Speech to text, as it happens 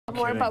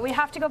more, but we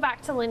have to go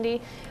back to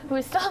Lindy, who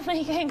is still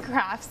making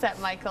crafts at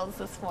Micheal's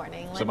this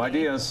morning. Lindy. Some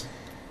ideas.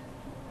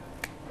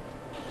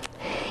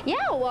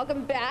 Yeah,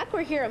 welcome back.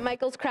 We're here at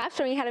Micheal's Crafts,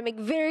 showing you how to make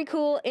very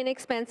cool,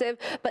 inexpensive,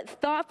 but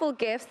thoughtful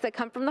gifts that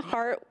come from the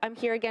heart. I'm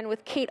here again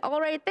with Kate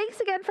Allwright. Thanks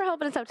again for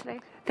helping us out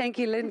today. Thank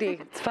you, Lindy.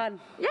 It's fun.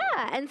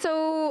 Yeah, and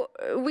so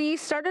we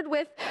started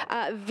with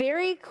a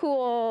very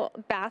cool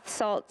bath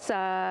salts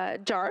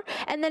jar,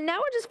 and then now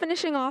we're just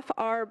finishing off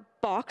our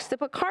box to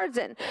put cards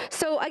in.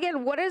 So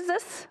again, what is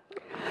this?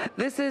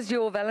 This is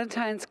your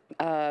Valentine's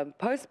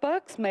post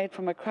box made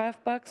from a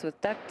craft box with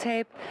duct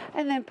tape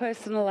and then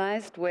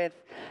personalized with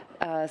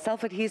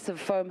self-adhesive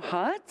foam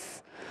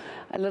hearts,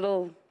 a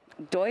little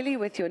doily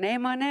with your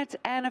name on it,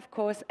 and of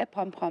course a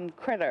pom-pom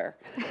critter.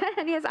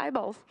 And he has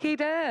eyeballs. He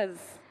does.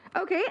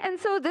 Okay, and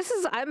so this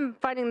is, I'm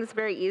finding this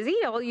very easy.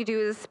 All you do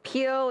is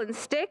peel and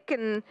stick,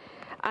 and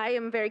I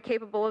am very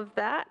capable of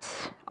that,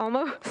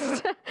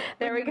 almost.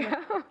 There we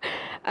go.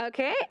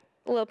 Okay,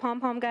 a little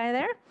pom-pom guy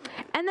there.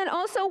 And then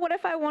also, what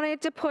if I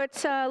wanted to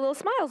put little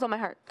smiles on my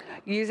heart?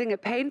 Using a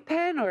paint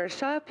pen or a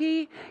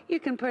Sharpie, you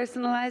can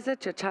personalize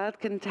it. Your child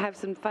can have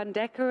some fun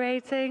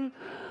decorating.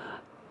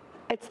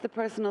 It's the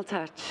personal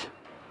touch.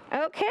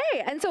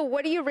 Okay, and so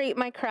what do you rate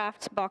my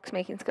craft box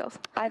making skills?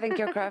 I think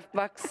your craft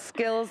box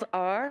skills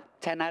are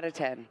 10 out of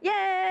 10.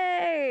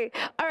 Yay!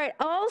 All right,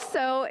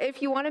 also,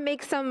 if you want to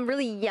make some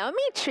really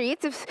yummy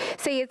treats, if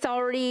say it's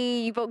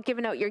already, you've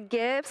given out your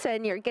gifts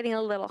and you're getting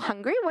a little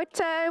hungry, what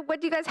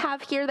do you guys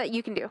have here that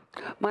you can do?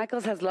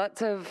 Micheal's has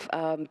lots of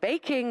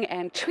baking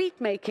and treat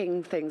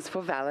making things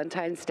for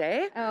Valentine's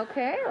Day.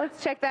 Okay,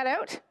 let's check that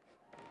out.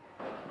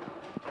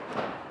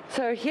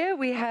 So here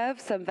we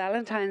have some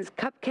Valentine's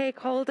cupcake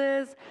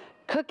holders,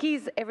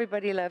 cookies,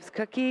 everybody loves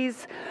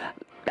cookies,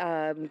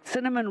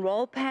 cinnamon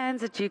roll pans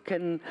that you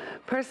can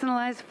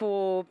personalize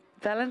for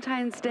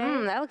Valentine's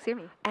Day. That looks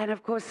yummy. And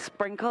of course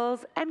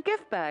sprinkles and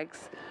gift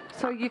bags.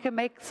 So you can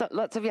make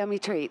lots of yummy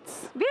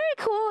treats. Very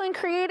cool and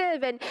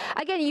creative. And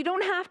again, you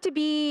don't have to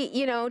be,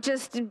 you know,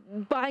 just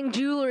buying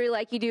jewelry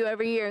like you do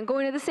every year and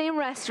going to the same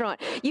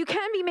restaurant. You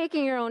can be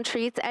making your own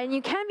treats, and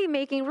you can be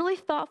making really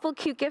thoughtful,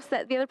 cute gifts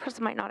that the other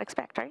person might not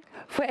expect, right?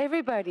 For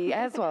everybody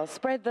as well.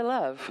 Spread the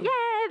love. Yay,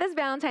 that's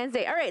Valentine's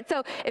Day. All right,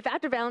 so if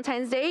after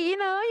Valentine's Day, you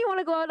know, you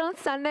want to go out on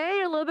Sunday,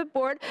 you're a little bit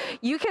bored,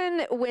 you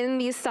can win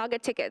these Saga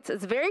tickets.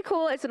 It's very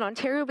cool. It's an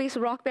Ontario-based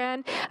rock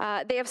band.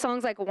 They have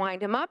songs like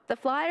Wind 'Em Up, The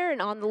Flyer,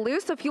 and On the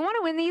Loose. So if you want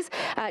to win these,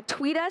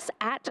 tweet us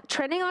at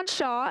Trending on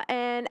Shaw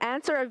and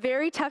answer a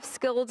very tough,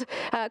 skilled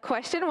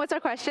question. What's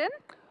our question?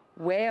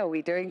 Where are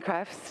we doing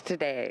crafts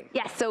today?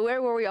 Yes, so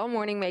where were we all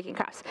morning making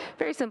crafts?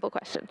 Very simple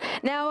question.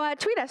 Now,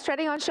 tweet us,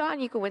 Trending on Shaw,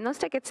 and you can win those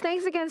tickets.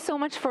 Thanks again so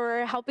much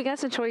for helping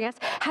us and showing us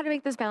how to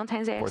make this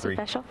Valentine's Day extra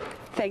special.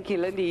 Thank you,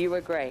 Lindy. You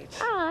were great.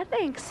 Ah,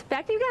 thanks.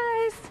 Back to you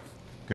guys.